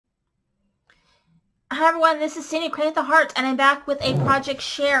Hi everyone, this is Cindy, Create the Heart, and I'm back with a project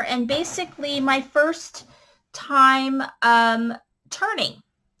share, and basically my first time turning.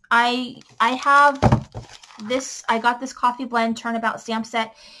 I have this, I got this coffee blend Turnabout stamp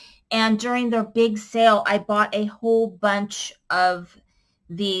set, and during their big sale I bought a whole bunch of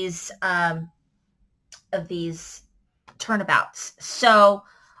these turnabouts. So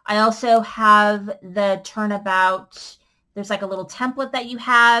I also have the Turnabout. There's like a little template that you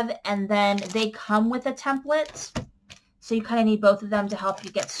have, and then they come with a template. So you kind of need both of them to help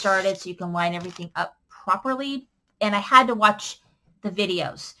you get started so you can line everything up properly. And I had to watch the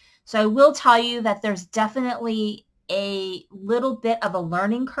videos. So I will tell you that there's definitely a little bit of a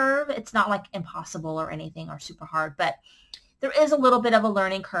learning curve. It's not like impossible or anything or super hard, but there is a little bit of a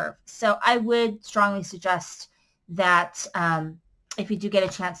learning curve. So I would strongly suggest that if you do get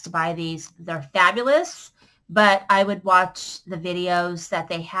a chance to buy these, they're fabulous. But I would watch the videos that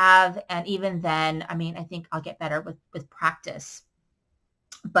they have, and even then, I mean, I think I'll get better with practice.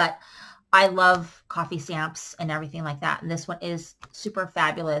 But I love coffee stamps and everything like that, and this one is super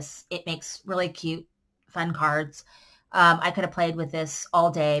fabulous. It makes really cute, fun cards. I could have played with this all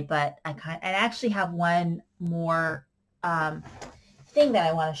day, but I actually have one more thing that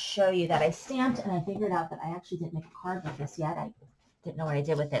I want to show you that I stamped, and I figured out that I actually didn't make a card with this yet. I didn't know what I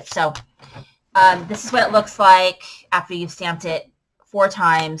did with it. So this is what it looks like after you've stamped it 4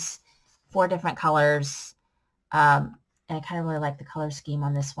 times, 4 different colors. And I kind of really like the color scheme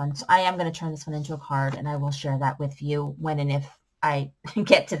on this one. So I am going to turn this one into a card, and I will share that with you when and if I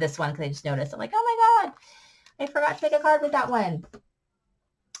get to this one, because I just noticed. I'm like, oh my God, I forgot to make a card with that one.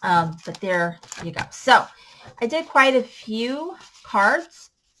 But there you go. So I did quite a few cards.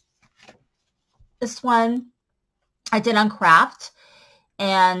 This one I did on craft.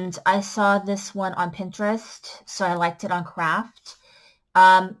 And I saw this one on Pinterest, so I liked it on craft.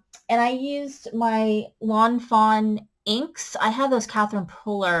 And I used my Lawn Fawn inks. I have those Catherine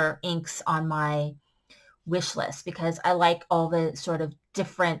Puller inks on my wish list because I like all the sort of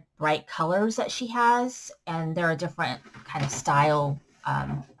different bright colors that she has. And they're a different kind of style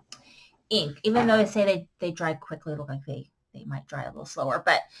ink. Even though they say they dry quickly, look like they might dry a little slower.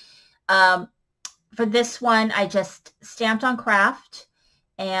 But for this one, I just stamped on craft.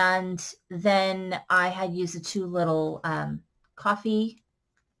 And then I had used the 2 little coffee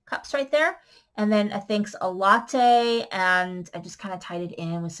cups right there. And then a thanks a latte. And I just kind of tied it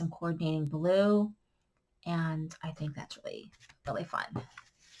in with some coordinating blue. And I think that's really, really fun.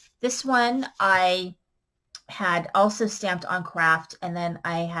 This one I had also stamped on craft. And then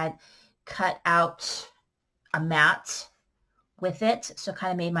I had cut out a mat with it. So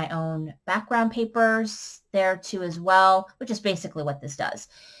kind of made my own background papers there too as well, which is basically what this does.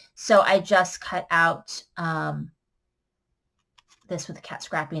 So I just cut out this with the cat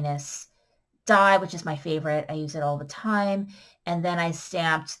scrappiness die, which is my favorite. I use it all the time. And then I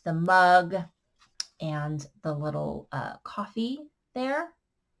stamped the mug and the little coffee there.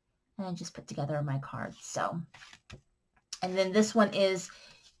 And I just put together my cards. So, and then this one is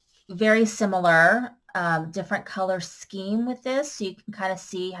very similar, different color scheme with this. So you can kind of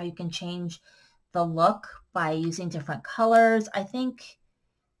see how you can change the look by using different colors. I think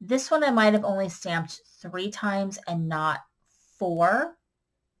this one I might have only stamped 3 times and not 4.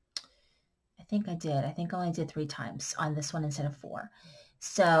 I think I did. I think I only did 3 times on this one instead of 4.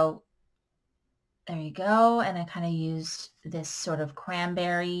 So there you go. And I kind of used this sort of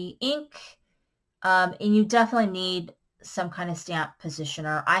cranberry ink. And you definitely need some kind of stamp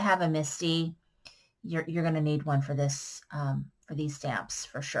positioner. I have a Misty. You're going to need one for this, for these stamps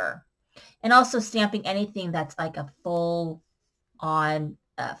for sure. And also stamping anything that's like a full on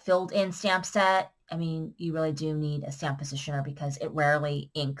filled in stamp set. I mean, you really do need a stamp positioner because it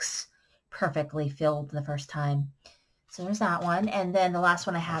rarely inks perfectly filled the first time. So there's that one. And then the last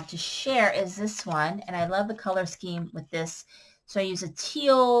one I have to share is this one. And I love the color scheme with this. So I use a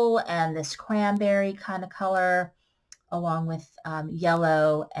teal and this cranberry kind of color along with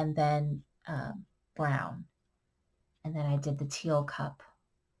yellow and then brown. And then I did the teal cup.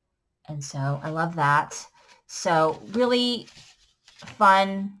 And so I love that. So really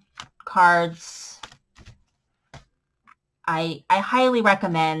fun cards. I highly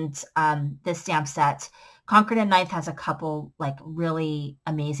recommend this stamp set. Concord and Ninth has a couple like really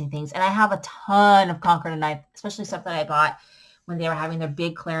amazing things. And I have a ton of Concord and Ninth, especially stuff that I bought when they were having their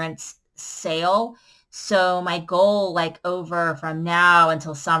big clearance sale. So my goal like over from now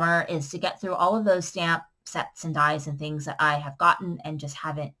until summer is to get through all of those stamp sets and dies and things that I have gotten and just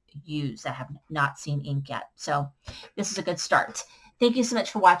haven't used. I have not seen ink yet. So this is a good start. Thank you so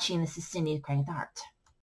much for watching. This is Cindy, Creating the Heart.